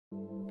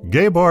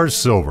Gay-Bars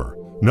Silver,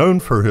 known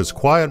for his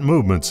quiet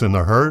movements in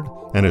the herd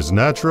and his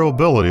natural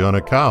ability on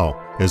a cow,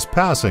 is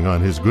passing on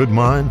his good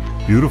mind,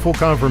 beautiful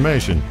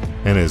conformation,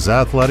 and his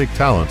athletic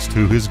talents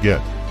to his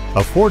get.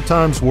 A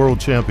 4-time world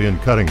champion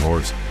cutting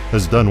horse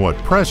has done what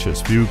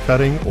precious few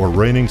cutting or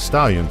reining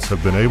stallions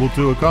have been able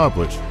to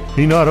accomplish.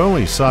 He not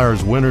only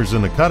sires winners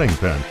in the cutting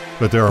pen,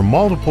 but there are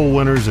multiple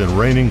winners in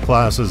reining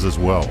classes as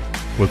well.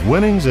 With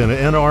winnings in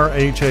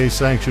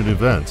NRHA-sanctioned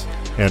events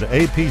and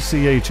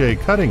APCHA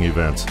cutting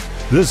events,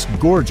 this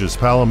gorgeous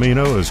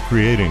Palomino is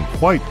creating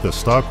quite the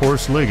stock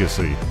horse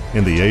legacy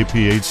in the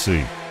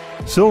APHC.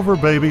 Silver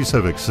Babies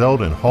have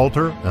excelled in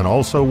halter and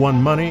also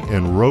won money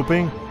in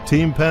roping,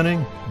 team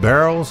penning,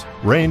 barrels,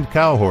 reined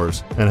cow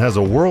horse, and has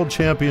a world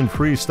champion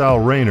freestyle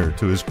reiner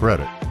to his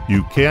credit.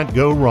 You can't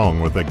go wrong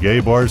with a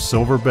Gay-Bars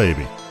Silver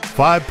Baby.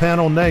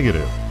 5-panel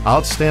negative,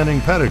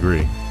 outstanding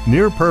pedigree,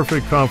 near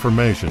perfect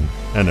conformation,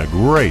 and a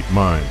great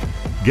mind.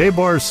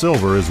 Gay-Bars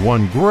Silver is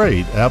one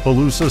great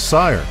Appaloosa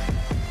sire.